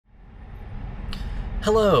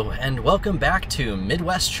Hello, and welcome back to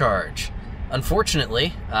Midwest Charge.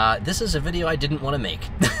 Unfortunately, this is a video I didn't want to make.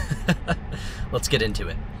 Let's get into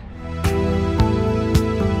it.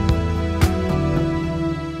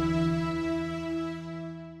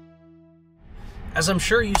 As I'm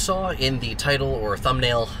sure you saw in the title or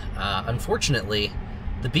thumbnail, unfortunately,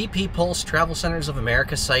 the BP Pulse Travel Centers of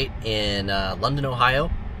America site in London, Ohio,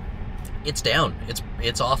 it's down.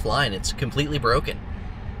 It's offline. It's completely broken.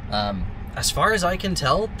 As far as I can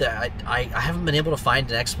tell, that I haven't been able to find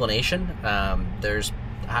an explanation. I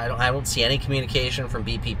don't see any communication from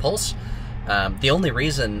BP Pulse. The only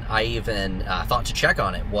reason I even thought to check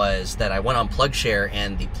on it was that I went on PlugShare,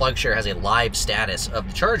 and the PlugShare has a live status of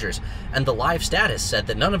the chargers, and the live status said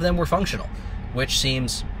that none of them were functional, which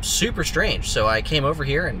seems super strange. So I came over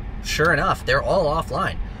here, and sure enough, they're all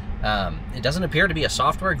offline. It doesn't appear to be a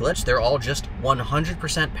software glitch. They're all just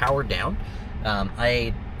 100% powered down.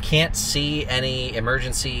 I can't see any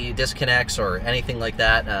emergency disconnects or anything like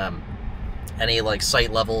that. Any like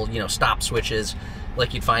site level, stop switches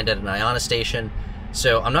like you'd find at an IONNA station.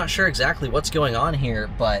 So I'm not sure exactly what's going on here,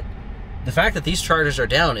 but the fact that these chargers are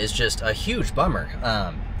down is just a huge bummer.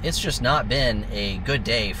 It's just not been a good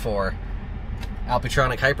day for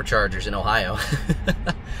Alpitronic hyperchargers in Ohio.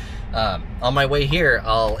 On my way here,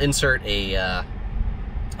 I'll insert a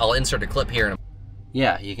clip here.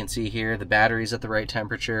 Yeah, you can see here the battery's at the right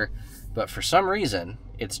temperature, but for some reason,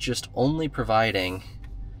 it's just only providing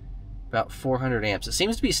about 400 amps. It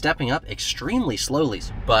seems to be stepping up extremely slowly,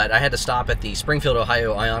 but I had to stop at the Springfield,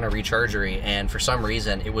 Ohio IONNA rechargery, and for some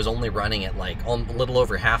reason, it was only running at like a little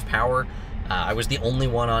over half power. I was the only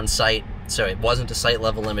one on site, so it wasn't a site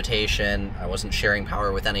level limitation. I wasn't sharing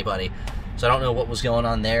power with anybody, so I don't know what was going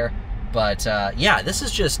on there. But yeah, this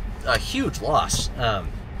is just a huge loss.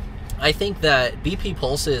 I think that BP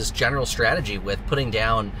Pulse's general strategy with putting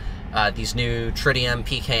down these new Tritium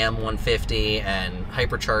PKM 150 and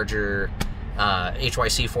Hypercharger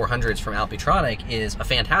HYC 400s from Alpitronic is a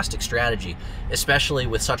fantastic strategy, especially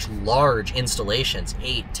with such large installations,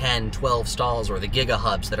 8, 10, 12 stalls, or the Giga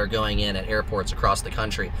Hubs that are going in at airports across the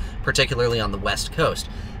country, particularly on the West Coast.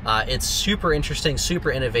 It's super interesting, super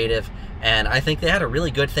innovative, and I think they had a really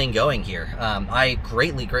good thing going here. I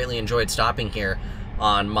greatly enjoyed stopping here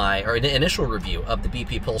on my initial review of the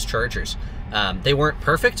BP Pulse chargers. They weren't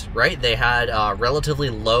perfect, right? They had relatively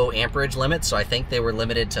low amperage limits, so I think they were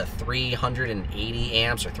limited to 380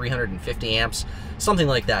 amps or 350 amps, something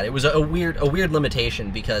like that. It was a weird limitation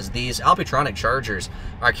because these Alpitronic chargers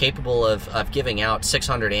are capable of giving out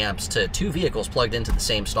 600 amps to 2 vehicles plugged into the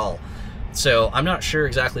same stall. So I'm not sure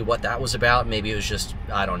exactly what that was about. Maybe it was just,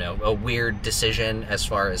 I don't know, a weird decision as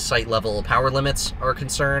far as site level power limits are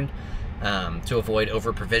concerned, to avoid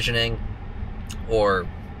over provisioning, or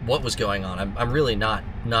what was going on. I'm really not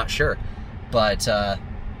sure, but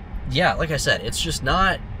yeah, like I said, it's just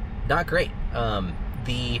not great.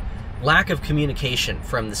 The lack of communication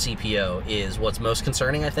from the CPO is what's most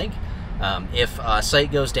concerning, I think. If a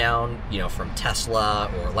site goes down, from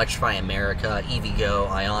Tesla or Electrify America,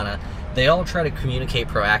 EVgo, IONNA, they all try to communicate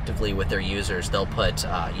proactively with their users. They'll put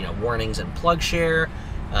warnings in PlugShare,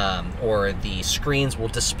 or the screens will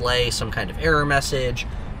display some kind of error message,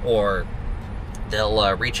 or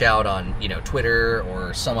they'll reach out on Twitter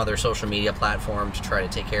or some other social media platform to try to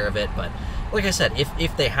take care of it. But like I said,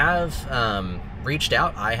 if they have reached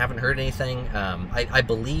out, I haven't heard anything. I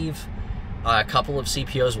believe a couple of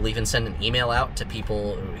CPOs will even send an email out to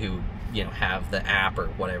people who have the app or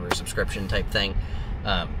whatever subscription type thing.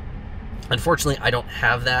 Unfortunately, I don't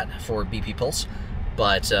have that for BP Pulse,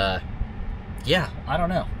 but yeah, I don't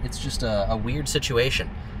know. It's just a weird situation.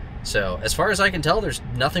 So as far as I can tell, there's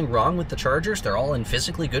nothing wrong with the chargers. They're all in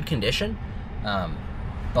physically good condition.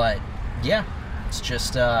 But yeah, it's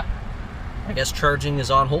just, I guess charging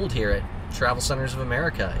is on hold here at Travel Centers of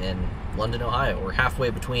America in London, Ohio. We're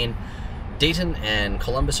halfway between Dayton and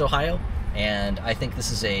Columbus, Ohio. And I think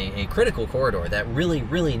this is a critical corridor that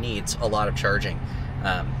really needs a lot of charging.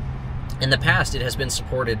 In the past, it has been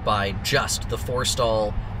supported by just the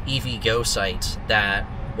 4-stall EVgo site that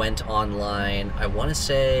went online, I want to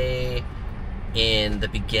say, in the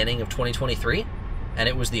beginning of 2023, and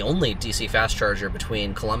it was the only DC fast charger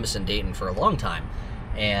between Columbus and Dayton for a long time.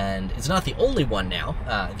 And it's not the only one now.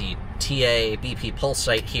 The TA BP Pulse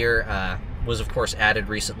site here was, of course, added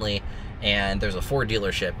recently, and there's a Ford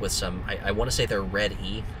dealership with some, I want to say they're Red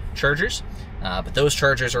E chargers, but those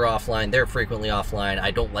chargers are offline. They're frequently offline. I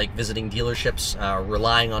don't like visiting dealerships,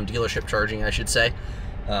 relying on dealership charging, I should say.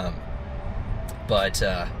 But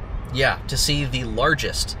yeah, to see the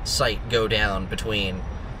largest site go down between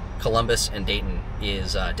Columbus and Dayton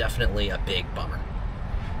is definitely a big bummer.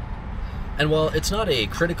 And while it's not a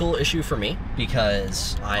critical issue for me,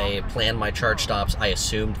 because I planned my charge stops, I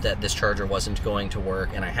assumed that this charger wasn't going to work,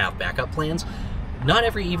 and I have backup plans, not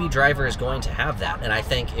every EV driver is going to have that. And I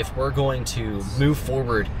think if we're going to move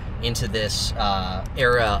forward into this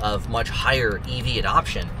era of much higher EV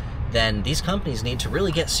adoption, then these companies need to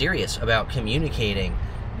really get serious about communicating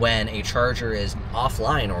when a charger is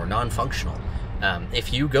offline or non-functional.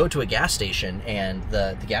 If you go to a gas station and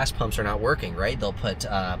the gas pumps are not working, right? They'll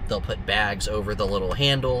put bags over the little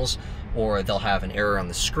handles, or they'll have an error on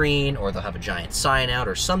the screen, or they'll have a giant sign out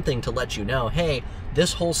or something to let you know, hey,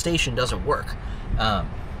 this whole station doesn't work.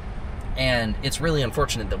 And it's really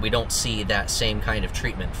unfortunate that we don't see that same kind of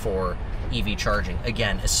treatment for EV charging.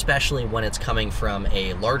 Again, especially when it's coming from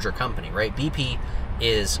a larger company, right? BP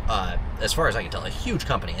is, as far as I can tell, a huge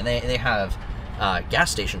company, and they have gas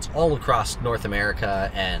stations all across North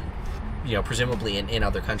America and, you know, presumably in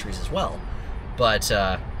other countries as well. But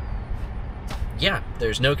yeah,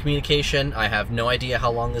 there's no communication. I have no idea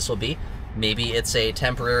how long this will be. Maybe it's a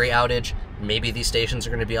temporary outage. Maybe these stations are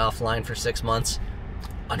going to be offline for 6 months.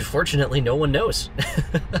 Unfortunately, no one knows.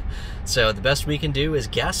 So the best we can do is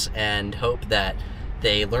guess and hope that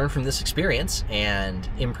they learn from this experience and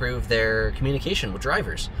improve their communication with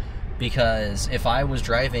drivers. Because if I was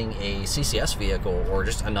driving a CCS vehicle, or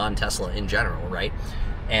just a non-Tesla in general, right,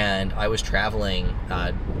 and I was traveling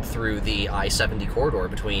through the I-70 corridor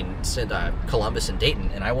between Columbus and Dayton,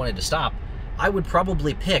 and I wanted to stop, I would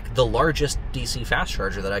probably pick the largest DC fast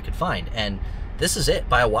charger that I could find, and this is it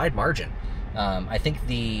by a wide margin. I think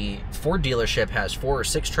the Ford dealership has 4 or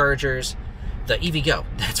 6 chargers. The EVgo,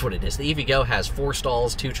 that's what it is. The EVgo has 4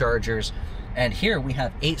 stalls, 2 chargers, and here we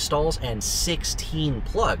have 8 stalls and 16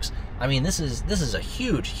 plugs. I mean, this is a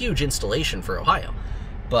huge installation for Ohio,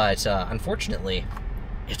 but unfortunately,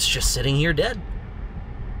 it's just sitting here dead.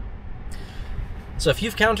 So if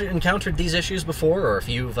you've encountered these issues before, or if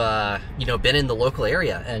you've you know, been in the local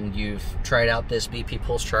area and you've tried out this BP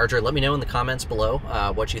Pulse charger, let me know in the comments below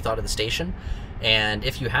what you thought of the station. And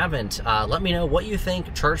if you haven't, let me know what you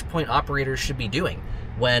think charge point operators should be doing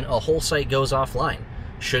when a whole site goes offline.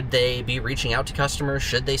 Should they be reaching out to customers?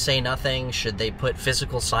 Should they say nothing? Should they put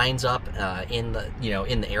physical signs up in the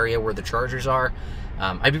in the area where the chargers are?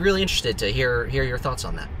 I'd be really interested to hear your thoughts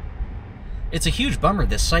on that. It's a huge bummer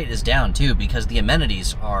this site is down too, because the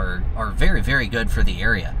amenities are very good for the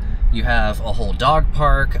area. You have a whole dog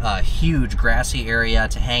park, a huge grassy area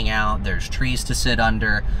to hang out, there's trees to sit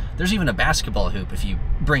under, there's even a basketball hoop if you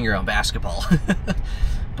bring your own basketball.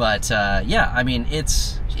 But yeah, I mean,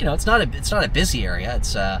 it's, you know, it's not a busy area,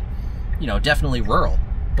 it's you know, definitely rural.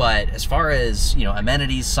 But as far as, you know,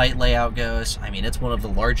 amenities, site layout goes, I mean, it's one of the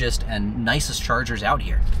largest and nicest chargers out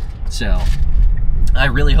here. So I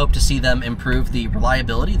really hope to see them improve the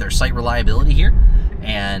reliability, their site reliability here,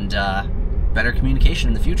 and better communication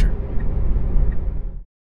in the future.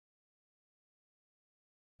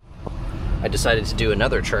 I decided to do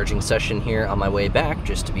another charging session here on my way back,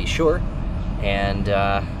 just to be sure. And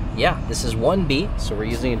yeah, this is 1B, so we're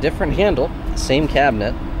using a different handle, same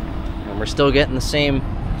cabinet, and we're still getting the same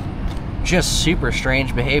just super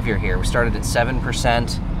strange behavior here. We started at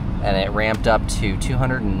 7%, and it ramped up to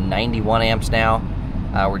 291 amps now.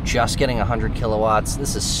 We're just getting 100 kilowatts.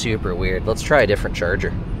 This is super weird. Let's try a different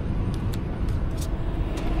charger.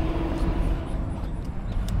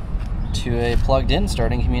 2A plugged in,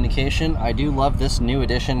 starting communication. I do love this new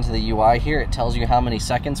addition to the UI here. It tells you how many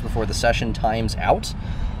seconds before the session times out.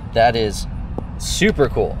 That is super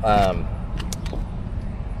cool.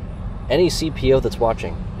 Any CPO that's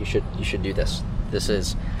watching, you should do this. This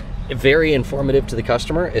is very informative to the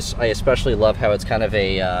customer. I especially love how it's kind of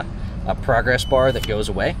a progress bar that goes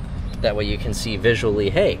away. That way you can see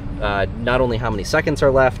visually, hey, not only how many seconds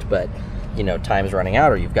are left, but, you know, time's running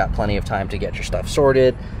out, or you've got plenty of time to get your stuff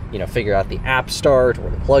sorted, you know, figure out the app start, or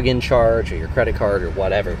the plug-in charge, or your credit card, or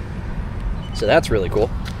whatever. So that's really cool.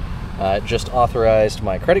 It just authorized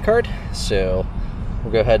my credit card, so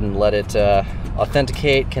we'll go ahead and let it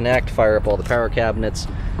authenticate, connect, fire up all the power cabinets,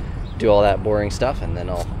 do all that boring stuff, and then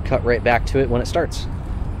I'll cut right back to it when it starts.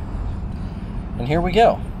 And here we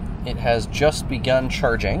go. It has just begun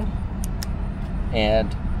charging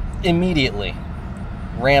and immediately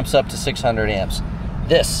ramps up to 600 amps.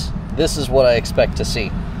 This is what I expect to see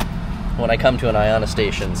when I come to an IONNA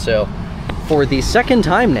station. So for the second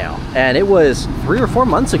time now, and it was 3 or 4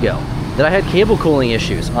 months ago that I had cable cooling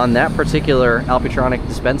issues on that particular Alpitronic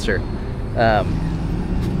dispenser.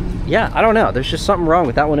 Yeah, I don't know, there's just something wrong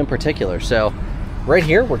with that one in particular. So right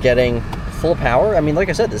here we're getting full power. I mean, like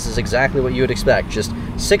I said, this is exactly what you would expect. Just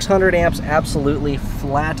 600 amps, absolutely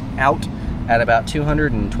flat out at about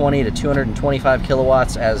 220 to 225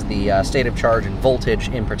 kilowatts as the state of charge and voltage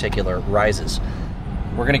in particular rises.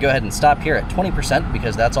 We're going to go ahead and stop here at 20%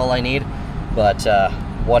 because that's all I need, but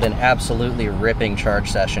what an absolutely ripping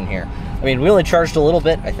charge session here. I mean, we only charged a little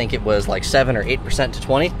bit. I think it was like 7 or 8% to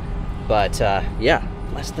 20, but yeah,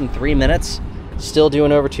 less than 3 minutes, still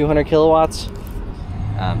doing over 200 kilowatts,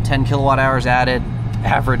 10 kilowatt hours added,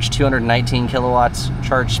 average 219 kilowatts,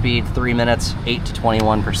 charge speed 3 minutes, 8 to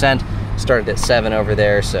 21%, started at 7 over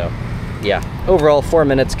there, so yeah, overall 4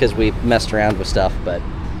 minutes because we messed around with stuff, but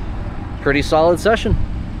pretty solid session.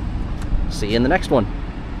 See you in the next one.